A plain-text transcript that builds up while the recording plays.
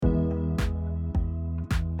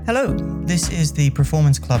Hello, this is the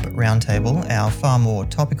Performance Club Roundtable, our far more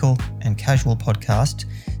topical and casual podcast,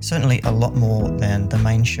 certainly a lot more than the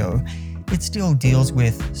main show. It still deals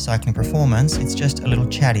with cycling performance, it's just a little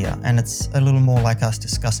chattier, and it's a little more like us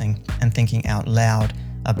discussing and thinking out loud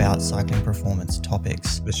about cycling performance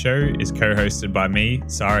topics. The show is co-hosted by me,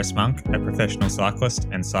 Cyrus Monk, a professional cyclist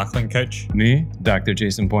and cycling coach. Me, Dr.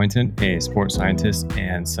 Jason Boynton, a sports scientist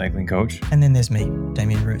and cycling coach. And then there's me,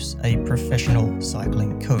 Damien Roos, a professional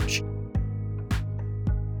cycling coach.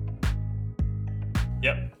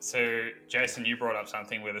 Yep. So, Jason, you brought up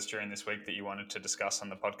something with us during this week that you wanted to discuss on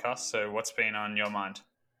the podcast. So what's been on your mind?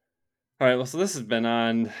 All right. Well, so this has been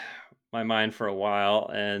on my mind for a while,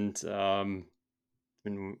 and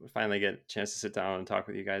finally get a chance to sit down and talk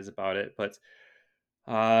with you guys about it. But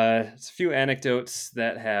it's a few anecdotes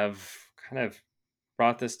that have kind of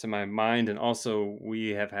brought this to my mind, and also we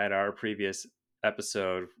have had our previous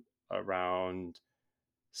episode around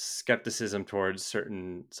skepticism towards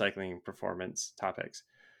certain cycling performance topics.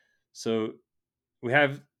 So we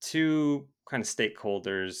have two kind of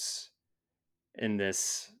stakeholders in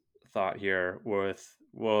this thought here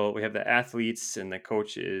we have the athletes and the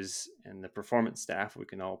coaches and the performance staff. We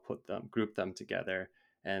can all group them together,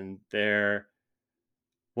 and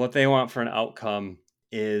what they want for an outcome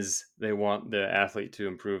is they want the athlete to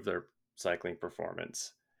improve their cycling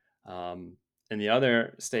performance. And the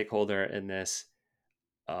other stakeholder in this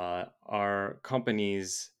are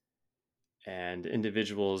companies and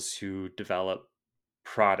individuals who develop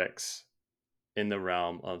products in the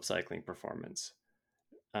realm of cycling performance.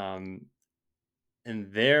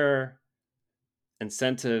 And their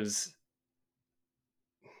incentives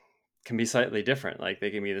can be slightly different. Like,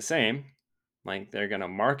 they can be the same. Like, they're going to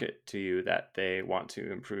market to you that they want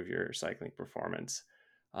to improve your cycling performance.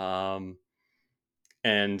 And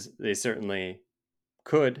they certainly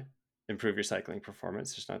could improve your cycling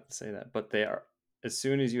performance, just not to say that. But they are, as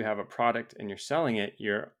soon as you have a product and you're selling it,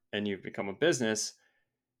 and you've become a business,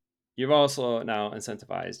 you're also now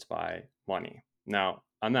incentivized by money. Now,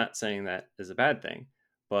 I'm not saying that is a bad thing,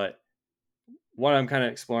 but what I'm kind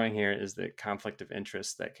of exploring here is the conflict of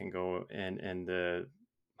interest that can go in, and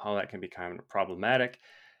how that can be kind of problematic,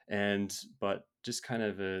 but just kind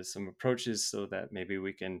of some approaches so that maybe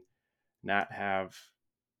we can not have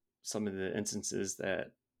some of the instances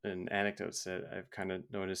and anecdotes that I've kind of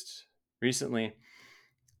noticed recently.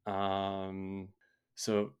 So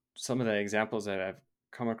some of the examples that I've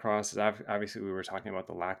come across is obviously we were talking about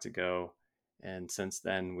the Lactigo, and since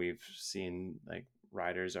then we've seen like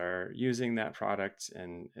riders are using that product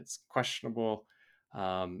and it's questionable,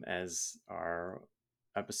 as our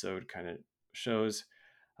episode kind of shows.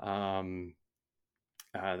 Then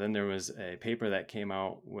there was a paper that came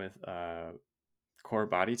out with core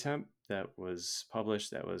body temp that was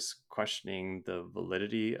published that was questioning the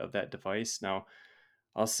validity of that device. Now,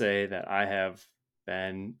 I'll say that I have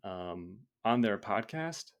been on their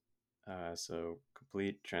podcast, so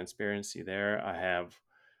complete transparency there. I have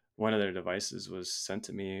one of their devices was sent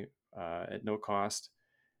to me at no cost,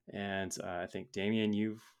 and I think, Damien,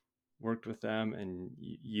 you've worked with them and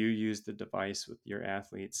you use the device with your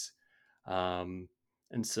athletes. And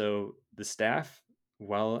so the staff,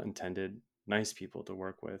 well-intended, nice people to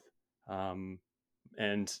work with. And,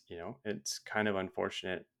 it's kind of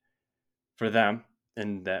unfortunate for them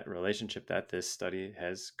in that relationship that this study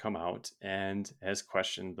has come out and has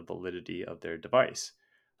questioned the validity of their device.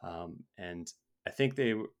 And I think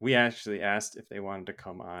we actually asked if they wanted to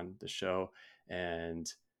come on the show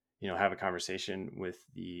and, have a conversation with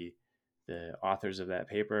the authors of that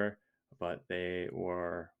paper, but they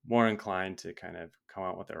were more inclined to kind of come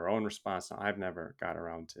out with their own response. Now, I've never got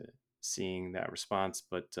around to seeing that response,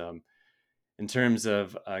 but in terms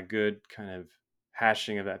of a good kind of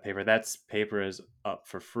hashing of that paper is up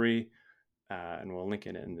for free, and we'll link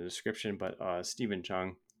it in the description. But Stephen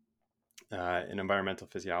Chung, an environmental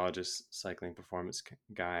physiologist, cycling performance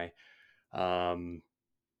guy, out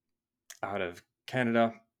of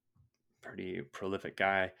Canada, pretty prolific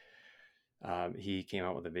guy. He came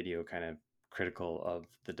out with a video kind of critical of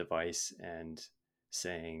the device and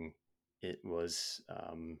saying it was,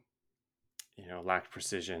 lacked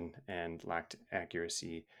precision and lacked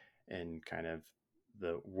accuracy in kind of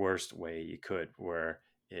the worst way you could, where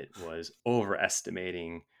it was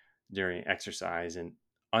overestimating during exercise and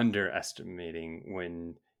underestimating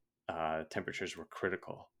when temperatures were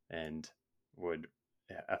critical and would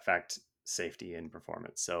affect safety and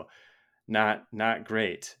performance. So not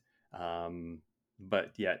great,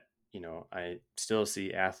 but yet I still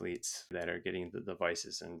see athletes that are getting the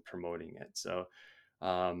devices and promoting it. So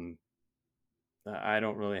I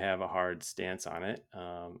don't really have a hard stance on it,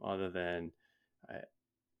 other than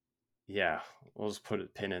yeah, we'll just put a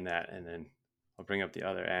pin in that, and then I'll bring up the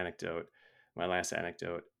other anecdote, my last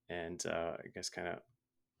anecdote, and I guess kind of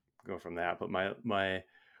go from that. But my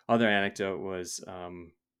other anecdote was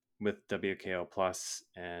with WKO Plus,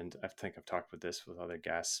 and I think I've talked with this with other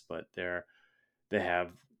guests, but they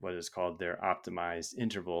have what is called their optimized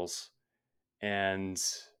intervals. And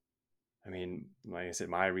I mean, like I said,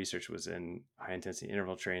 my research was in high intensity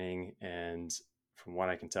interval training, and from what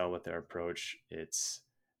I can tell with their approach, it's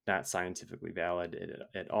not scientifically valid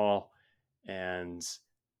at all. And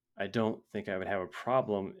I don't think I would have a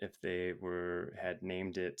problem if they had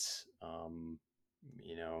named it,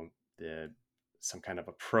 you know, the some kind of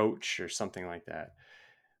approach or something like that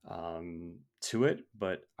to it.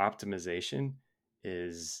 But optimization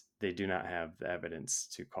is they do not have the evidence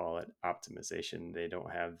to call it optimization. They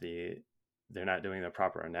don't have they're not doing the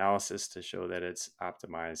proper analysis to show that it's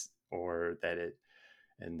optimized or that it,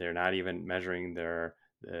 and they're not even measuring their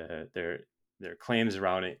claims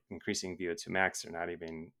around it increasing VO2 max. They're not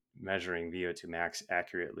even measuring VO2 max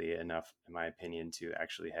accurately enough, in my opinion, to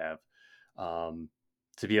actually have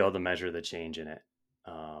to be able to measure the change in it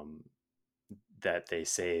that they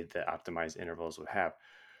say the optimized intervals would have.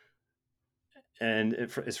 And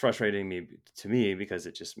it's frustrating to me because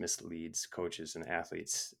it just misleads coaches and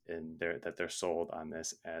athletes, and they're sold on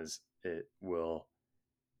this as it will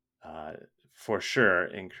uh, for sure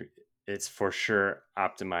it's for sure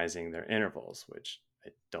optimizing their intervals, which I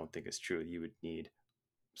don't think is true. You would need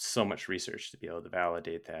so much research to be able to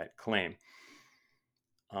validate that claim.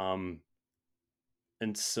 And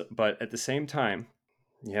so, but at the same time,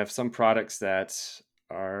 you have some products that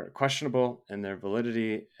are questionable in their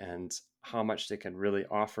validity and how much they can really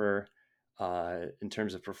offer in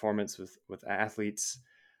terms of performance with athletes.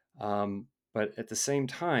 But at the same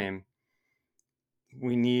time,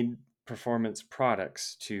 we need performance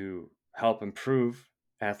products to help improve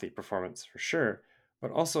athlete performance for sure,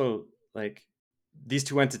 but also like these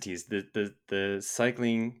two entities, the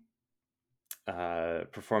cycling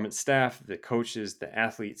performance staff, the coaches, the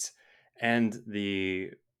athletes, and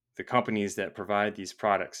the companies that provide these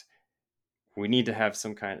products. We need to have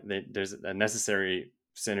some kind. There's a necessary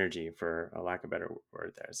synergy, for a lack of a better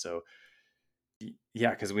word, there. So yeah,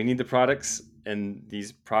 because we need the products, and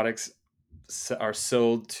these products are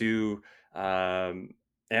sold to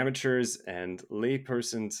amateurs and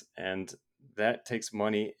laypersons, and that takes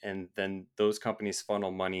money, and then those companies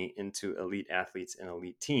funnel money into elite athletes and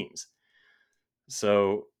elite teams.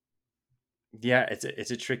 So yeah,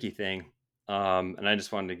 it's a tricky thing, and I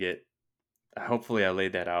just wanted to get. Hopefully, I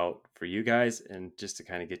laid that out for you guys, and just to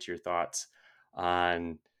kind of get your thoughts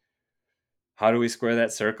on how do we square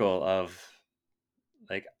that circle of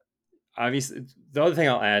like, obviously the other thing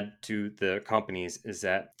I'll add to the companies is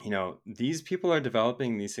that, these people are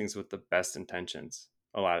developing these things with the best intentions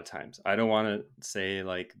a lot of times. I don't want to say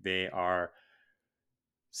like they are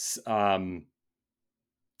um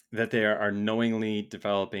that they are knowingly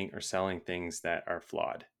developing or selling things that are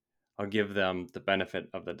flawed. I'll give them the benefit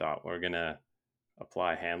of the doubt. We're going to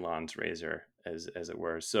apply Hanlon's razor, as it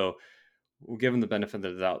were. So we'll give them the benefit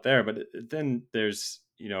of the doubt there. But then there's,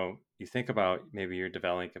 you think about maybe you're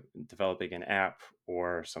developing an app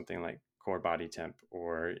or something like core body temp,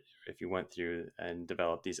 or if you went through and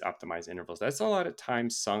developed these optimized intervals, that's a lot of time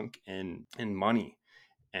sunk in money.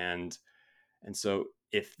 And so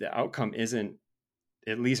if the outcome isn't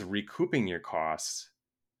at least recouping your costs,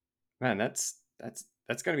 man, that's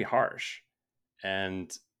going to be harsh.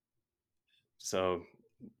 And so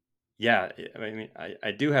yeah, I mean,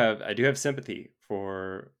 I do have sympathy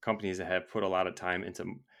for companies that have put a lot of time into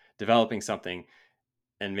developing something,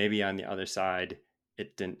 and maybe on the other side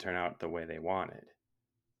it didn't turn out the way they wanted.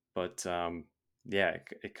 But yeah,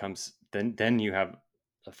 it comes then you have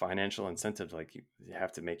a financial incentive, like you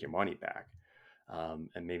have to make your money back,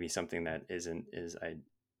 and maybe something that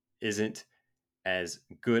isn't as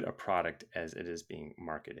good a product as it is being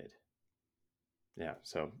marketed. Yeah.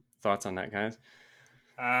 So thoughts on that, guys?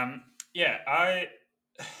 Yeah,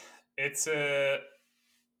 it's a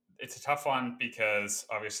it's a tough one because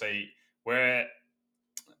obviously we're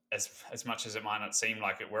as much as it might not seem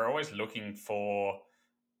like it, we're always looking for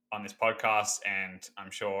on this podcast, and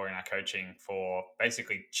I'm sure in our coaching, for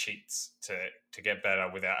basically cheats to get better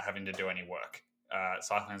without having to do any work.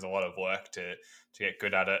 Cycling is a lot of work to get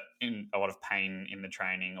good at it, in a lot of pain in the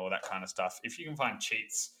training, all that kind of stuff. If you can find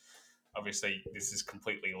cheats, obviously this is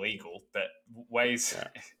completely legal, but ways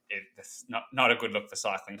it's not a good look for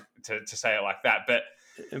cycling to say it like that. But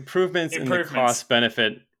Improvements in the cost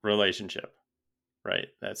benefit relationship, right?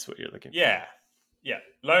 That's what you're looking for. Yeah,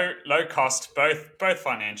 low cost, both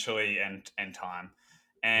financially and time.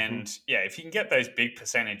 And yeah, if you can get those big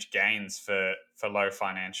percentage gains for low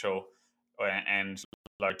financial and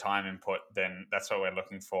low time input, then that's what we're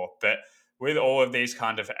looking for. But with all of these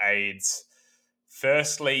kind of aids,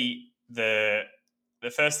 firstly, the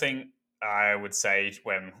first thing I would say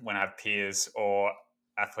when I have peers or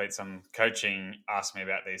athletes I'm coaching ask me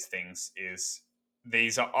about these things is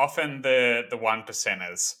these are often the one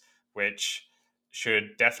percenters, which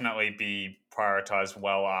should definitely be prioritized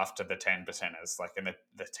well after the 10 percenters, like in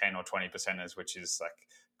the 10 or 20 percenters, which is like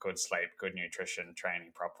good sleep, good nutrition,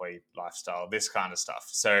 training properly, lifestyle, this kind of stuff.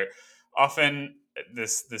 So often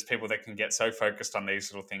there's people that can get so focused on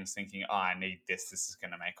these little things thinking, oh, I need this is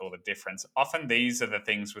going to make all the difference. Often these are the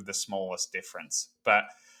things with the smallest difference. But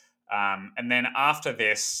and then after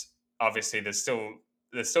this, obviously there's still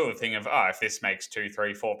the thing of, oh, if this makes 2,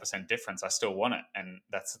 3, 4% difference, I still want it, and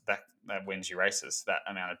that wins you races, that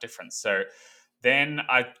amount of difference. So then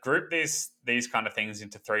I group these kind of things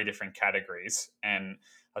into 3 different categories, and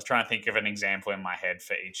I was trying to think of an example in my head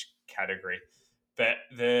for each category. But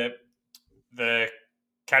the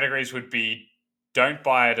categories would be: don't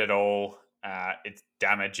buy it at all, it's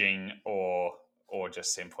damaging, or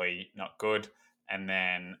just simply not good, and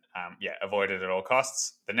then avoid it at all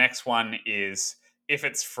costs. The next one is: if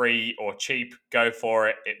it's free or cheap, go for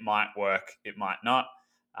it. It might work, it might not.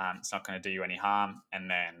 It's not going to do you any harm. And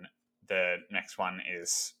then the next one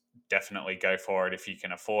is: definitely go for it if you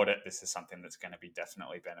can afford it. This is something that's going to be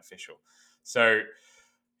definitely beneficial. So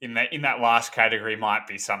in that last category might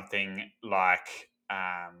be something like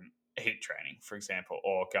heat training, for example,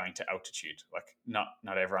 or going to altitude. Like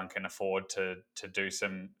not everyone can afford to do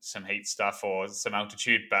some heat stuff or some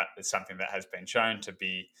altitude, but it's something that has been shown to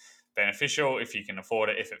be beneficial. If you can afford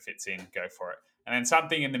it, if it fits in, go for it. And then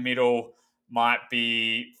something in the middle might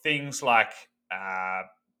be things like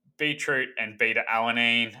beetroot and beta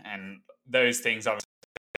alanine, and those things obviously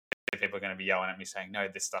people are going to be yelling at me saying, no,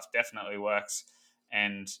 this stuff definitely works.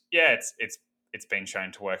 And yeah, it's been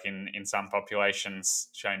shown to work in some populations,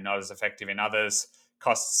 shown not as effective in others,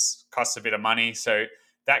 costs a bit of money. So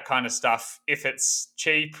that kind of stuff, if it's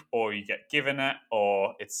cheap or you get given it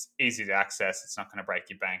or it's easy to access, it's not going to break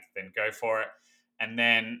your bank, then go for it. And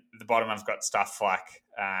then at the bottom, I've got stuff like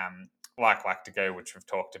Lactigo, which we've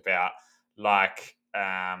talked about, like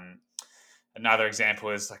another example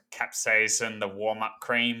is like capsaicin, the warm-up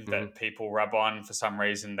cream that people rub on. For some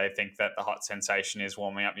reason, they think that the hot sensation is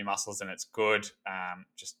warming up your muscles and it's good.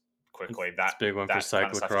 Just quickly, It's a big one for kind of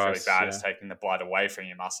stuff is really cyclocross. bad. It's taking the blood away from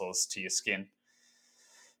your muscles to your skin.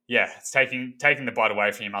 Yeah, it's taking the blood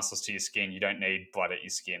away from your muscles to your skin. You don't need blood at your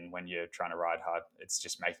skin when you're trying to ride hard. It's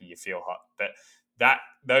just making you feel hot. But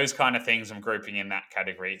those kind of things I'm grouping in that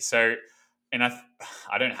category. So, and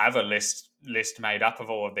I don't have a list made up of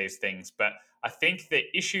all of these things, but I think the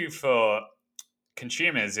issue for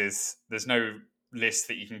consumers is there's no list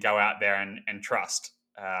that you can go out there and trust.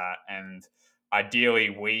 And ideally,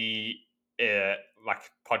 we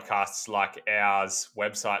like podcasts like ours,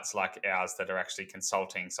 websites like ours that are actually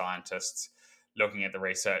consulting scientists, looking at the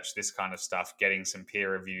research, this kind of stuff, getting some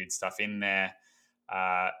peer reviewed stuff in there.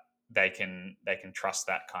 They can trust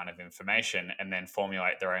that kind of information and then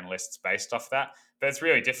formulate their own lists based off that. But it's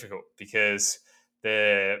really difficult because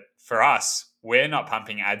for us, we're not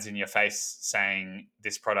pumping ads in your face saying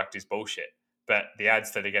this product is bullshit. But the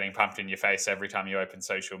ads that are getting pumped in your face every time you open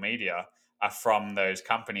social media are from those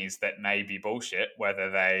companies that may be bullshit, whether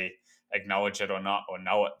they acknowledge it or not or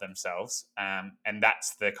know it themselves. And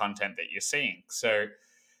that's the content that you're seeing. So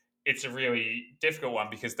it's a really difficult one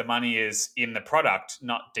because the money is in the product,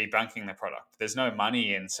 not debunking the product. There's no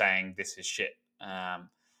money in saying this is shit.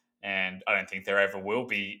 And I don't think there ever will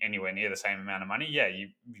be anywhere near the same amount of money. Yeah, you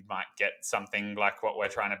might get something like what we're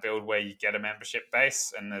trying to build where you get a membership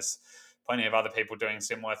base, and there's plenty of other people doing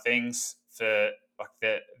similar things. For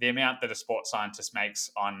like the amount that a sports scientist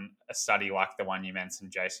makes on a study like the one you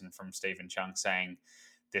mentioned, Jason, from Stephen Chung, saying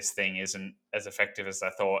this thing isn't as effective as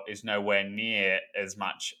I thought, is nowhere near as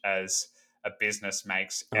much as a business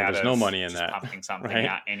makes out There's of no money in just that, pumping something right?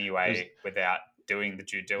 out anyway without doing the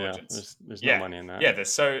due diligence. There's no money in that. Yeah,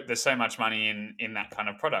 there's so much money in that kind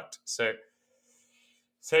of product. So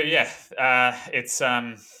yeah,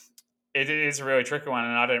 it is a really tricky one,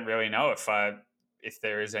 and I don't really know if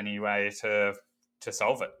there is any way to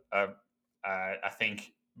solve it. I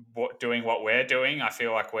think doing what we're doing, I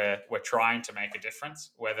feel like we're trying to make a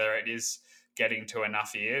difference. Whether it is getting to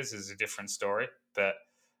enough ears is a different story, but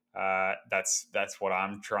that's what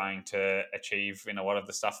I'm trying to achieve in a lot of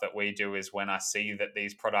the stuff that we do. Is when I see that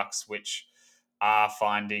these products, which are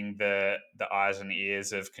finding the eyes and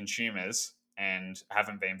ears of consumers and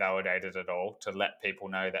haven't been validated at all, to let people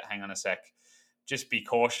know that, hang on a sec, just be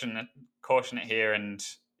cautionate here, and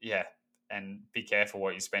yeah, and be careful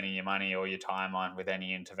what you're spending your money or your time on with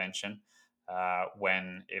any intervention,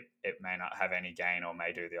 when it may not have any gain or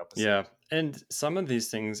may do the opposite. Yeah. And some of these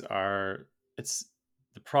things are, it's,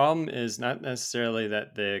 the problem is not necessarily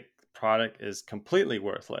that the product is completely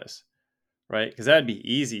worthless, right? Because that'd be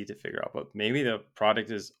easy to figure out, but maybe the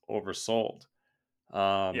product is oversold.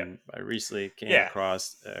 Yeah, I recently came yeah,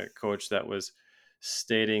 across a coach that was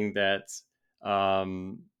stating that,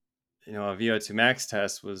 um, a VO2 max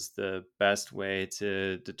test was the best way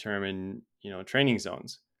to determine, training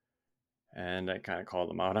zones. And I kind of called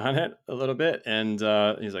him out on it a little bit. And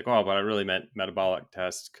he's like, "Oh, but I really meant metabolic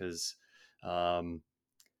tests um,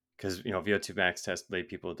 because VO2 max test, lay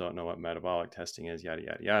people don't know what metabolic testing is, yada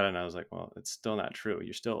yada yada." And I was like, "Well, it's still not true.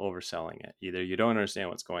 You're still overselling it. Either you don't understand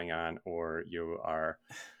what's going on, or you're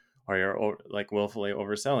like willfully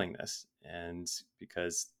overselling this." And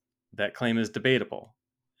because that claim is debatable,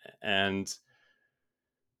 and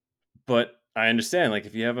but I understand, like,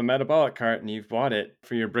 if you have a metabolic cart and you've bought it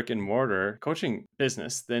for your brick and mortar coaching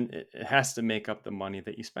business, then it has to make up the money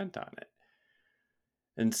that you spent on it.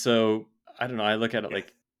 And so I don't know. I look at it yeah,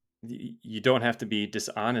 like you don't have to be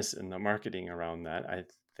dishonest in the marketing around that. I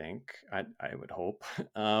think I would hope.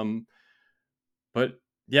 But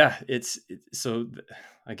yeah, so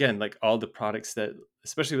again, like all the products that,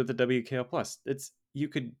 especially with the WKO plus, it's, you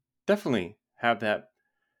could definitely have that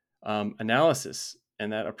analysis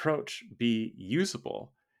and that approach be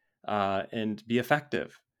usable and be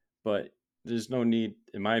effective. But there's no need,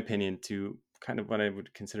 in my opinion, to kind of what I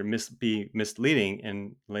would consider be misleading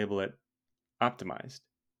and label it optimized,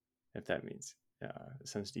 if that means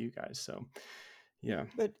sense to you guys. So yeah.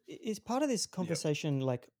 But is part of this yeah. conversation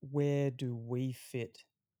like where do we fit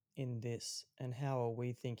in this, and how are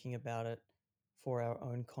we thinking about it for our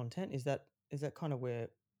own content? Is that kind of where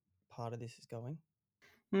part of this is going?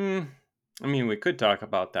 Hmm. I mean, we could talk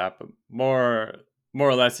about that, but more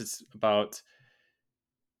or less, it's about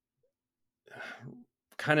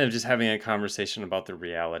kind of just having a conversation about the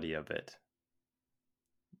reality of it.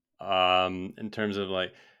 In terms of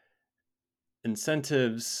like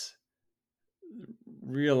incentives,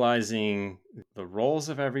 realizing the roles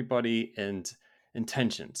of everybody and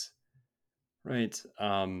intentions, right?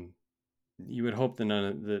 You would hope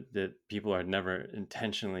that that people are never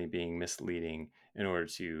intentionally being misleading in order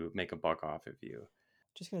to make a buck off of you.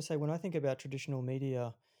 Just going to say, when I think about traditional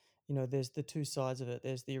media, there's the two sides of it.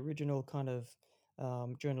 There's the original kind of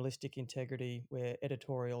journalistic integrity where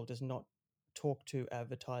editorial does not talk to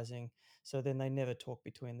advertising, so then they never talk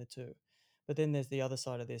between the two. But then there's the other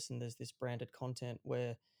side of this, and there's this branded content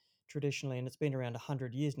where traditionally, and it's been around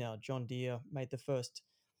 100 years now, John Deere made the first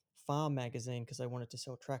farm magazine because they wanted to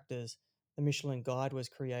sell tractors. The Michelin Guide was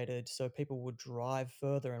created so people would drive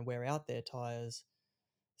further and wear out their tires,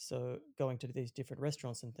 so going to these different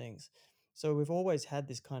restaurants and things. So we've always had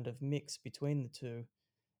this kind of mix between the two.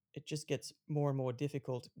 It just gets more and more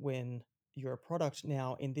difficult when you're a product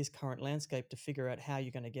now in this current landscape to figure out how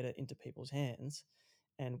you're going to get it into people's hands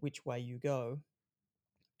and which way you go,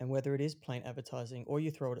 and whether it is plain advertising or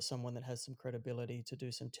you throw it at someone that has some credibility to do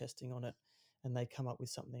some testing on it and they come up with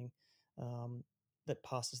something that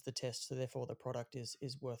passes the test, so therefore the product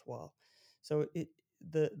is worthwhile. So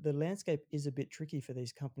the landscape is a bit tricky for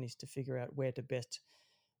these companies to figure out where to best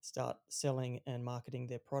start selling and marketing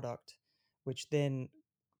their product, which then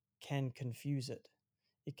can confuse it.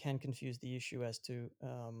 It can confuse the issue as to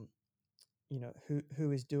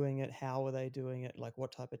who is doing it, how are they doing it, like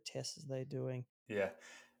what type of tests are they doing. Yeah.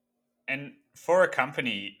 And for a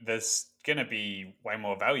company, there's going to be way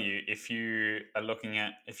more value if you are looking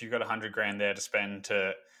at, if you've got 100 grand there to spend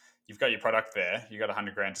to, you've got your product there, you've got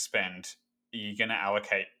 100 grand to spend, you're going to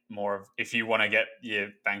allocate more of, if you want to get your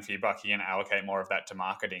bang for your buck, you're going to allocate more of that to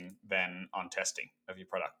marketing than on testing of your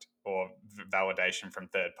product or validation from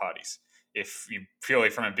third parties. If you purely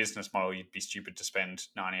from a business model, you'd be stupid to spend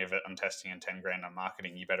 90 of it on testing and 10 grand on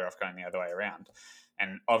marketing. You're better off going the other way around.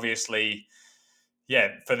 And obviously,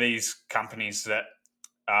 yeah, for these companies that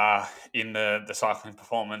are in the cycling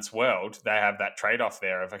performance world, they have that trade off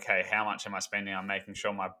there of, okay, how much am I spending on making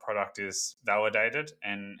sure my product is validated,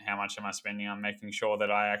 and how much am I spending on making sure that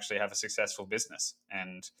I actually have a successful business?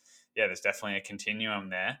 And yeah, there's definitely a continuum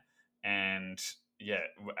there. And yeah,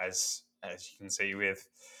 as you can see with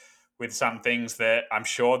some things, that I'm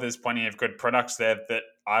sure there's plenty of good products there that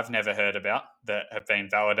I've never heard about that have been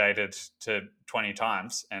validated to 20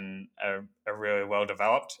 times and are really well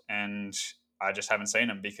developed, and I just haven't seen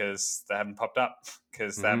them because they haven't popped up,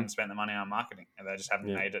 because they Mm-hmm. haven't spent the money on marketing and they just haven't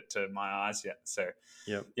Yep. made it to my eyes yet. So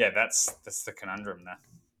Yep. yeah, that's the conundrum there.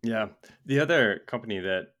 Yeah. The other company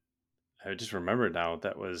that I just remembered now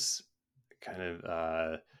that was kind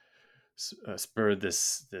of spurred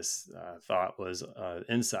this thought was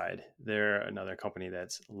Inside. They're another company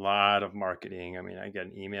that's a lot of marketing. I mean, I get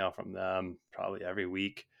an email from them probably every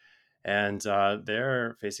week, and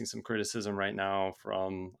they're facing some criticism right now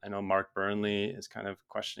from, I know Mark Burnley is kind of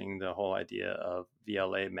questioning the whole idea of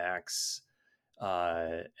VLA Max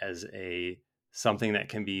as a something that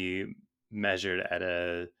can be measured at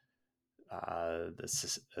a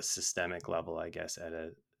systemic level, I guess, at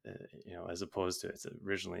as opposed to it's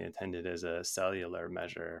originally intended as a cellular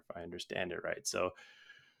measure, if I understand it right. So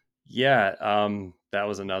yeah, that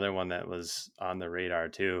was another one that was on the radar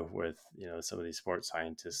too, with some of these sports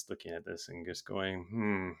scientists looking at this and just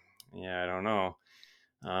going, yeah, I don't know.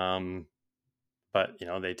 But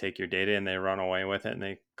they take your data and they run away with it, and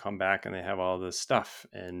they come back and they have all this stuff.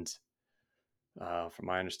 And from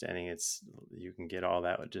my understanding, it's you can get all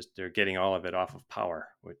that with just they're getting all of it off of power,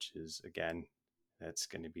 which is again, that's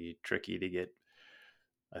going to be tricky to get.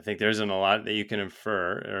 I think there isn't a lot that you can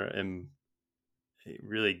infer or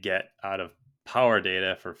really get out of power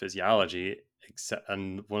data for physiology, except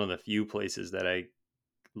and one of the few places that I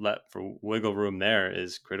let for wiggle room there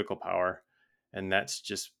is critical power, and that's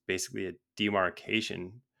just basically a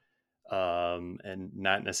demarcation, and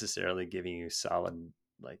not necessarily giving you solid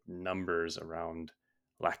like numbers around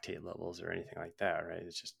lactate levels or anything like that, right?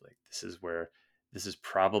 It's just like this is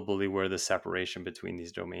probably where the separation between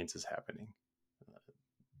these domains is happening,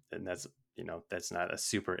 and that's not a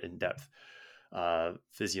super in-depth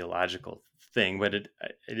physiological thing, but it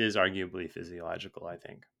is arguably physiological, I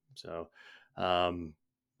think. So,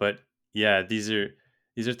 but yeah, these are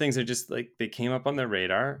things that just like they came up on their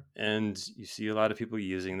radar, and you see a lot of people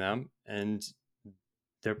using them, and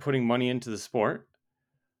they're putting money into the sport.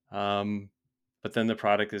 But then the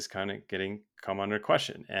product is kind of come under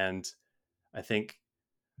question, and I think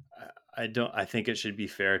I think it should be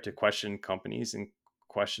fair to question companies and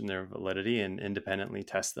question their validity and independently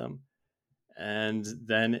test them. And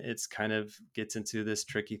then it's kind of gets into this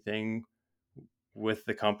tricky thing with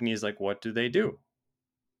the companies, like what do they do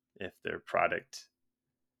if their product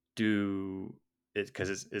do it, because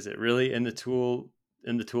is it really in the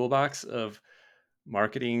toolbox of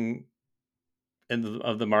marketing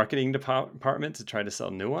of the marketing department to try to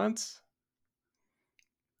sell nuance?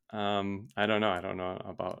 I don't know. I don't know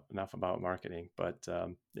about enough about marketing, but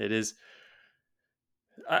it is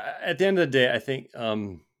at the end of the day, I think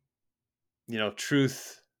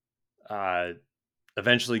truth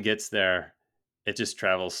eventually gets there. It just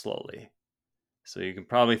travels slowly. So you can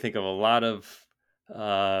probably think of a lot of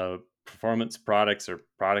performance products or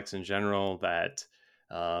products in general that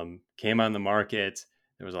came on the market.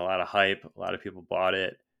 There was a lot of hype. A lot of people bought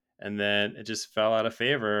it. And then it just fell out of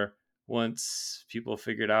favor once people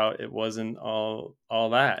figured out it wasn't all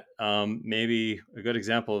that. Maybe a good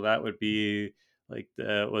example of that would be like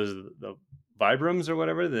the Vibrams or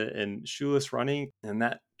whatever, and shoeless running and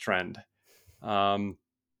that trend.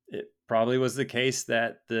 It probably was the case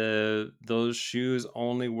that those shoes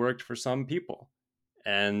only worked for some people,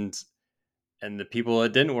 and the people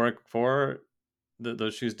it didn't work for,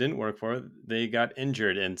 those shoes didn't work for, they got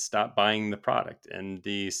injured and stopped buying the product, and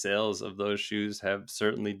the sales of those shoes have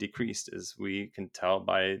certainly decreased, as we can tell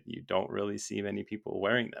by you don't really see many people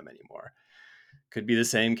wearing them anymore. Could be the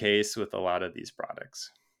same case with a lot of these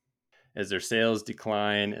products. As their sales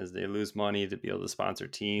decline, as they lose money to be able to sponsor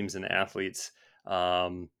teams and athletes,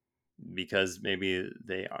 um, because maybe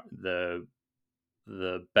they are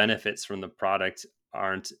the benefits from the product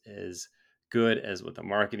aren't as good as what the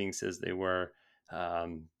marketing says they were,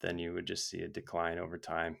 then you would just see a decline over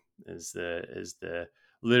time as the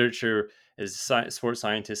literature, as sports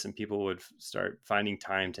scientists and people would start finding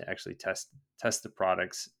time to actually test the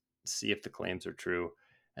products, see if the claims are true,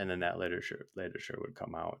 and then that literature would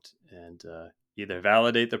come out and either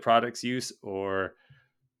validate the product's use or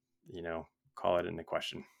call it into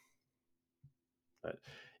question. But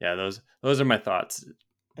yeah, those are my thoughts.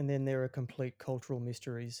 And then there are complete cultural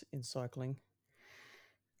mysteries in cycling.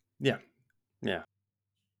 Yeah.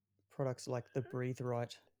 Products like the Breathe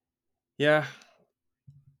Right. Yeah.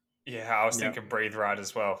 Yeah, I was thinking Breathe Right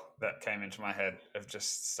as well. That came into my head of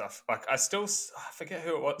just stuff. Like I forget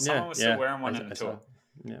who it was. Someone was still wearing one in the tour.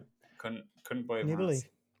 Couldn't believe Nibali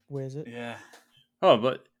wears it. Yeah. Oh,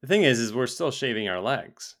 but the thing is we're still shaving our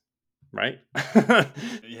legs, right?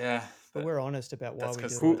 Yeah. But we're honest about why we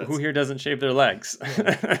do it. Who here doesn't shave their legs?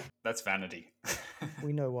 Yeah. That's vanity.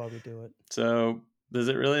 We know why we do it. So does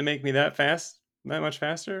it really make me that much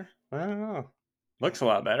faster? I don't know. Looks a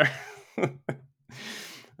lot better.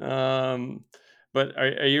 But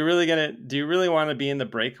are you really do you really want to be in the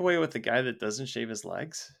breakaway with the guy that doesn't shave his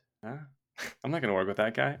legs? Huh? I'm not going to work with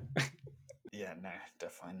that guy. Yeah, no,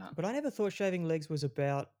 definitely not. But I never thought shaving legs was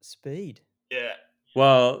about speed. Yeah.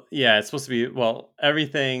 Well, yeah, it's supposed to be,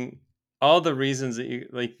 everything, all the reasons that you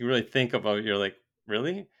really think about, you're like,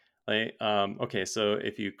 really? Like, okay, so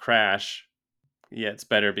if you crash, yeah, it's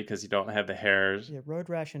better because you don't have the hairs. Yeah, road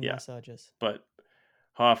rash and Yeah. massages. But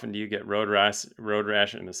how often do you get road rash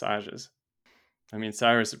and massages? I mean,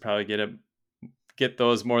 Cyrus would probably get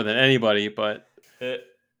those more than anybody, but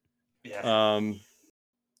Yeah.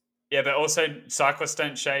 Yeah, but also cyclists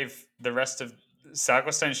don't shave their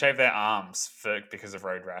arms because of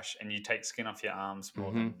road rash, and you take skin off your arms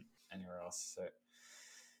more than anywhere else. So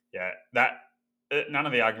yeah, none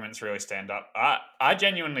of the arguments really stand up. I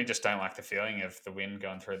genuinely just don't like the feeling of the wind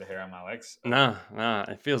going through the hair on my legs. Nah,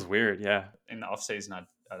 it feels weird. Yeah. In the off season,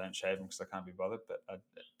 I don't shave them because I can't be bothered, but I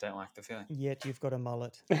don't like the feeling. Yet you've got a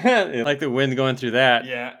mullet. Like the wind going through that.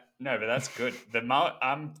 Yeah, no, but that's good. The mullet,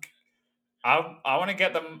 I want to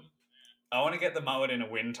get them. I want to get the mullet in a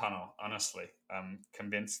wind tunnel, honestly. I'm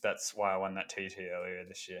convinced that's why I won that TT earlier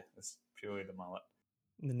this year. It's purely the mullet.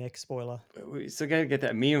 The neck spoiler. We still got to get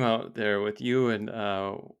that meme out there with you and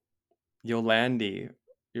Yolandi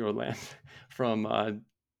from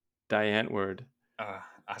Diane Word.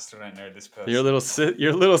 I still don't know this person. Your little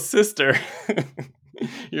sister.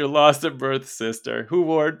 Your lost at birth sister. Who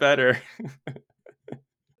wore it better?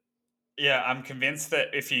 Yeah, I'm convinced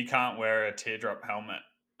that if you can't wear a teardrop helmet,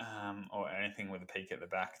 or anything with a peak at the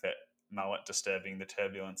back, that mullet disturbing the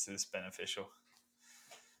turbulence is beneficial.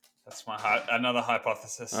 That's another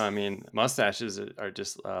hypothesis. I mean, mustaches are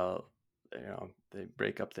just, they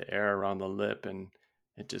break up the air around the lip, and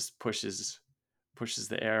it just pushes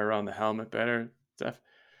the air around the helmet better.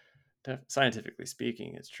 Scientifically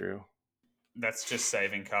speaking, it's true. That's just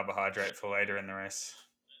saving carbohydrate for later in the race.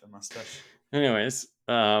 The mustache. Anyways,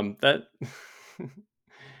 that.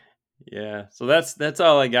 Yeah, so that's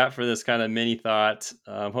all I got for this kind of mini thought.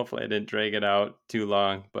 Hopefully I didn't drag it out too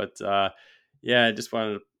long, but yeah, I just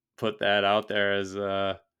wanted to put that out there as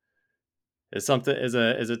something, as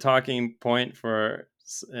a talking point for,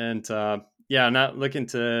 and yeah, I'm not looking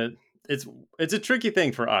to. It's a tricky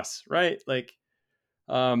thing for us, right? Like,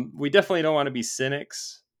 we definitely don't want to be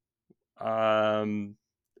cynics. And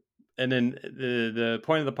then the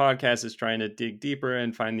point of the podcast is trying to dig deeper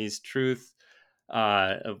and find these truths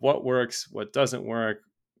of what works, what doesn't work,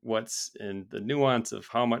 what's in the nuance of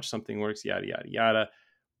how much something works, yada, yada, yada.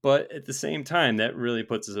 But at the same time, that really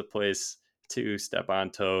puts us a place to step on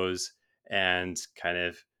toes and kind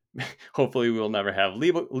of, hopefully we'll never have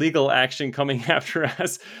legal action coming after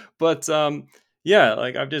us. But yeah,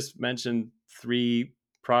 like I've just mentioned 3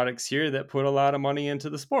 products here that put a lot of money into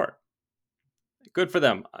the sport. Good for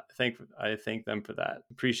them. I thank them for that.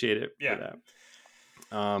 Appreciate it for that.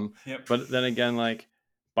 Yep. But then again, like,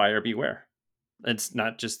 buyer beware. It's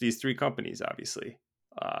not just these 3 companies, obviously,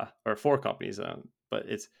 or 4 companies, but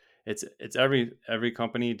it's every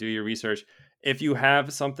company. Do your research. If you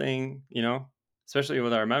have something, especially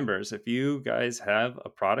with our members, if you guys have a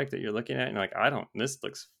product that you're looking at and you're like, this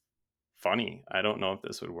looks funny, I don't know if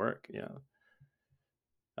this would work,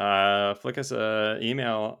 flick us an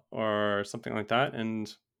email or something like that,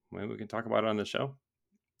 and maybe we can talk about it on the show.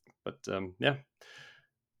 But yeah,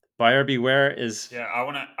 buyer beware is. Yeah, I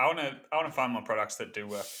want to find more products that do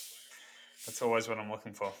work. That's always what I'm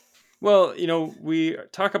looking for. Well, we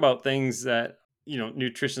talk about things that,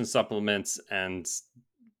 nutrition supplements and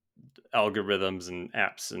algorithms and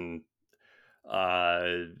apps and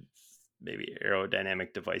maybe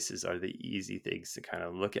aerodynamic devices are the easy things to kind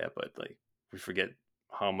of look at, but like we forget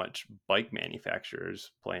how much bike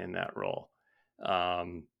manufacturers play in that role.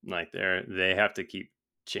 Like they have to keep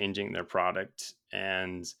changing their product,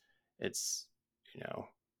 and it's,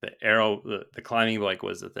 the climbing bike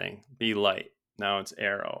was the thing. Be light. Now it's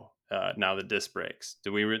aero. Now the disc brakes.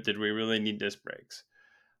 Did we really need disc brakes?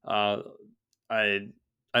 I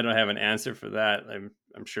don't have an answer for that.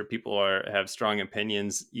 I'm sure people have strong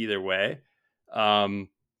opinions either way.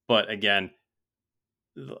 But again,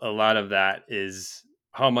 a lot of that is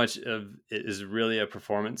how much of it is really a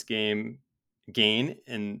performance gain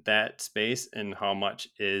in that space, and how much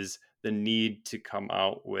is the need to come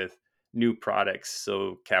out with new products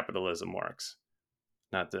so capitalism works.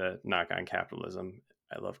 Not to knock on capitalism.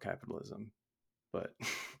 I love capitalism, but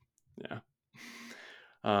yeah.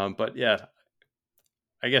 But yeah,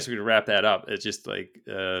 I guess we could wrap that up. It's just like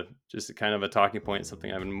just kind of a talking point,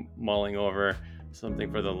 something I've been mulling over,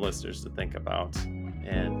 something for the listeners to think about,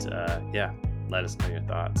 and yeah, let us know your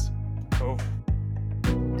thoughts. Cool.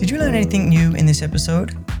 Did you learn anything new in this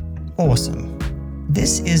episode? Awesome.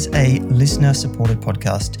 This is a listener-supported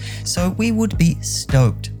podcast, so we would be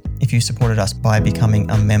stoked if you supported us by becoming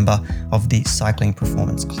a member of the Cycling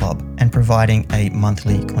Performance Club and providing a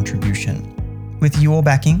monthly contribution. With your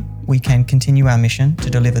backing, we can continue our mission to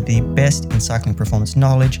deliver the best in cycling performance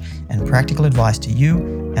knowledge and practical advice to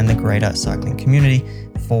you and the greater cycling community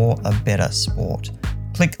for a better sport.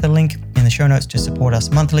 Click the link in the show notes to support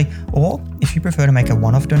us monthly, or if you prefer to make a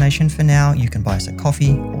one-off donation for now, you can buy us a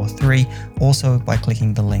coffee or 3, also by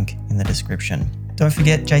clicking the link in the description. Don't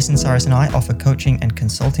forget, Jason, Cyrus and I offer coaching and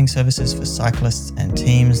consulting services for cyclists and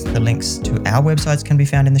teams. The links to our websites can be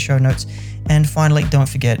found in the show notes. And finally, don't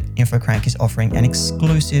forget, InfoCrank is offering an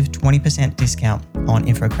exclusive 20% discount on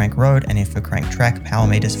InfoCrank Road and InfoCrank Track power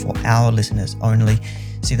meters for our listeners only.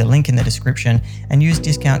 See the link in the description and use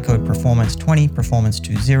discount code PERFORMANCE20,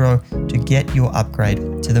 PERFORMANCE20, to get your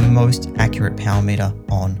upgrade to the most accurate power meter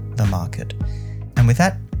on the market. And with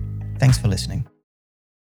that, thanks for listening.